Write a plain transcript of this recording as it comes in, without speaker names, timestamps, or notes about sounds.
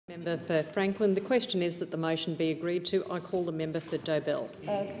Member for Franklin. The question is that the motion be agreed to. I call the member for Dobell.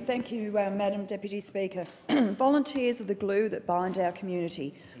 Thank you, Madam Deputy Speaker. Volunteers are the glue that bind our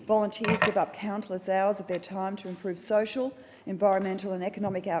community. Volunteers give up countless hours of their time to improve social, environmental and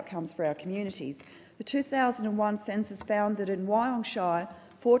economic outcomes for our communities. The 2001 census found that in Wyong Shire,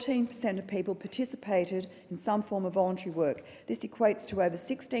 14% of people participated in some form of voluntary work. This equates to over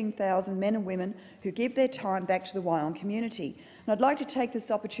 16,000 men and women who give their time back to the Wyong community. And I'd like to take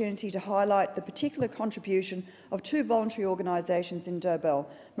this opportunity to highlight the particular contribution of two voluntary organisations in Dobell,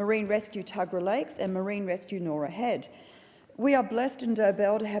 Marine Rescue Tuggerah Lakes and Marine Rescue Norah Head. We are blessed in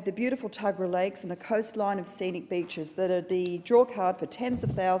Dobell to have the beautiful Tuggerah Lakes and a coastline of scenic beaches that are the drawcard for tens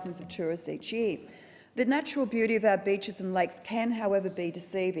of thousands of tourists each year. The natural beauty of our beaches and lakes can, however, be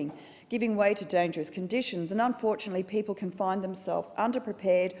deceiving, giving way to dangerous conditions, and unfortunately people can find themselves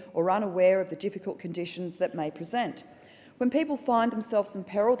underprepared or unaware of the difficult conditions that may present. When people find themselves in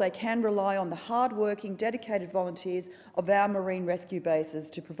peril, they can rely on the hard-working, dedicated volunteers of our marine rescue bases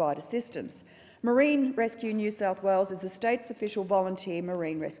to provide assistance. Marine Rescue New South Wales is the state's official volunteer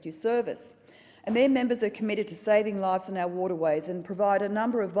marine rescue service, and their members are committed to saving lives on our waterways and provide a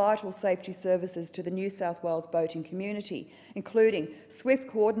number of vital safety services to the New South Wales boating community, including swift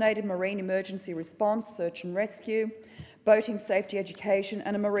coordinated marine emergency response, search and rescue, boating safety education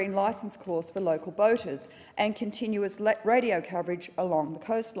and a marine licence course for local boaters, and continuous radio coverage along the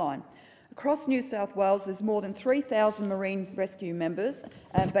coastline. Across New South Wales, there's more than 3,000 marine rescue members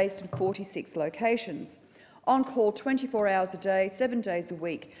based in 46 locations. On call 24 hours a day, 7 days a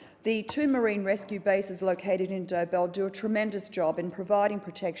week, the two marine rescue bases located in Dobell do a tremendous job in providing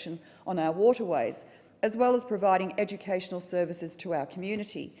protection on our waterways, as well as providing educational services to our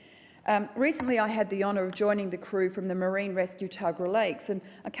community. Recently, I had the honour of joining the crew from the Marine Rescue Tuggerah Lakes and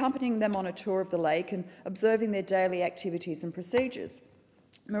accompanying them on a tour of the lake and observing their daily activities and procedures.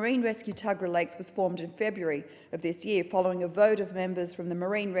 Marine Rescue Tuggerah Lakes was formed in February of this year following a vote of members from the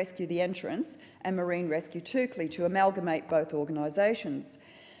Marine Rescue The Entrance and Marine Rescue Tuggerah to amalgamate both organisations.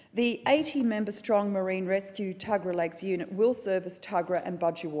 The 80-member-strong Marine Rescue Tuggerah Lakes unit will service Tuggerah and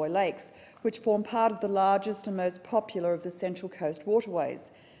Budgewoi Lakes, which form part of the largest and most popular of the Central Coast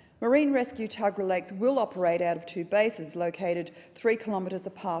waterways. Marine Rescue Tuggerah Lakes will operate out of two bases located 3 kilometres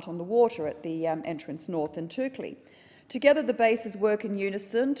apart on the water at the entrance north and Tuggerah. Together, the bases work in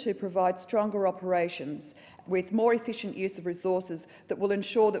unison to provide stronger operations with more efficient use of resources that will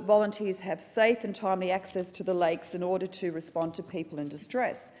ensure that volunteers have safe and timely access to the lakes in order to respond to people in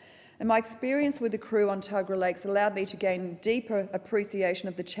distress. And my experience with the crew on Tuggerah Lakes allowed me to gain deeper appreciation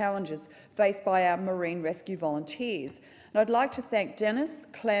of the challenges faced by our marine rescue volunteers. And I'd like to thank Dennis,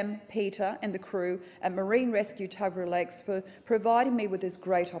 Clem, Peter and the crew at Marine Rescue Tuggerah Lakes for providing me with this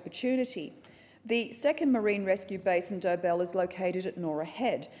great opportunity. The second marine rescue base in Dobell is located at Norah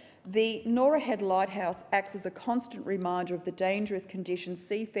Head. The Norah Head Lighthouse acts as a constant reminder of the dangerous conditions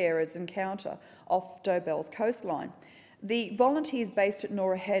seafarers encounter off Dobell's coastline. The volunteers based at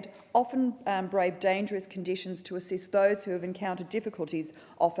Norah Head often brave dangerous conditions to assist those who have encountered difficulties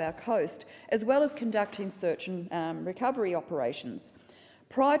off our coast, as well as conducting search and recovery operations.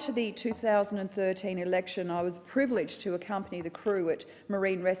 Prior to the 2013 election, I was privileged to accompany the crew at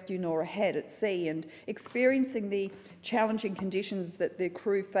Marine Rescue Norah Head at sea and experiencing the challenging conditions that the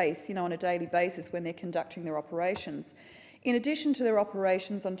crew face on a daily basis when they're conducting their operations. In addition to their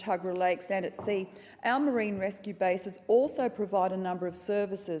operations on Tuggerah Lakes and at sea, our marine rescue bases also provide a number of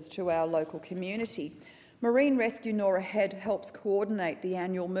services to our local community. Marine Rescue Norah Head helps coordinate the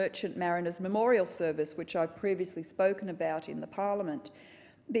annual Merchant Mariners Memorial Service, which I've previously spoken about in the Parliament.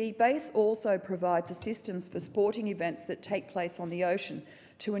 The base also provides assistance for sporting events that take place on the ocean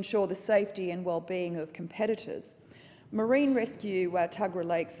to ensure the safety and well-being of competitors. Marine Rescue Tuggerah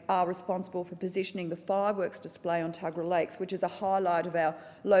Lakes are responsible for positioning the fireworks display on Tuggerah Lakes, which is a highlight of our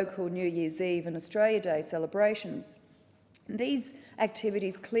local New Year's Eve and Australia Day celebrations. These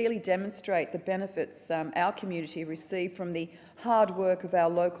activities clearly demonstrate the benefits our community receive from the hard work of our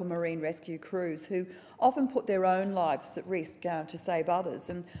local marine rescue crews, who often put their own lives at risk to save others.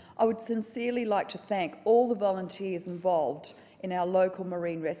 And I would sincerely like to thank all the volunteers involved in our local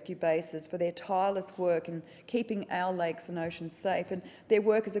marine rescue bases for their tireless work in keeping our lakes and oceans safe. And their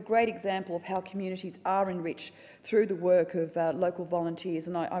work is a great example of how communities are enriched through the work of local volunteers,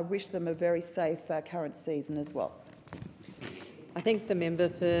 and I wish them a very safe current season as well. I thank the member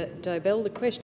for Dobell. The question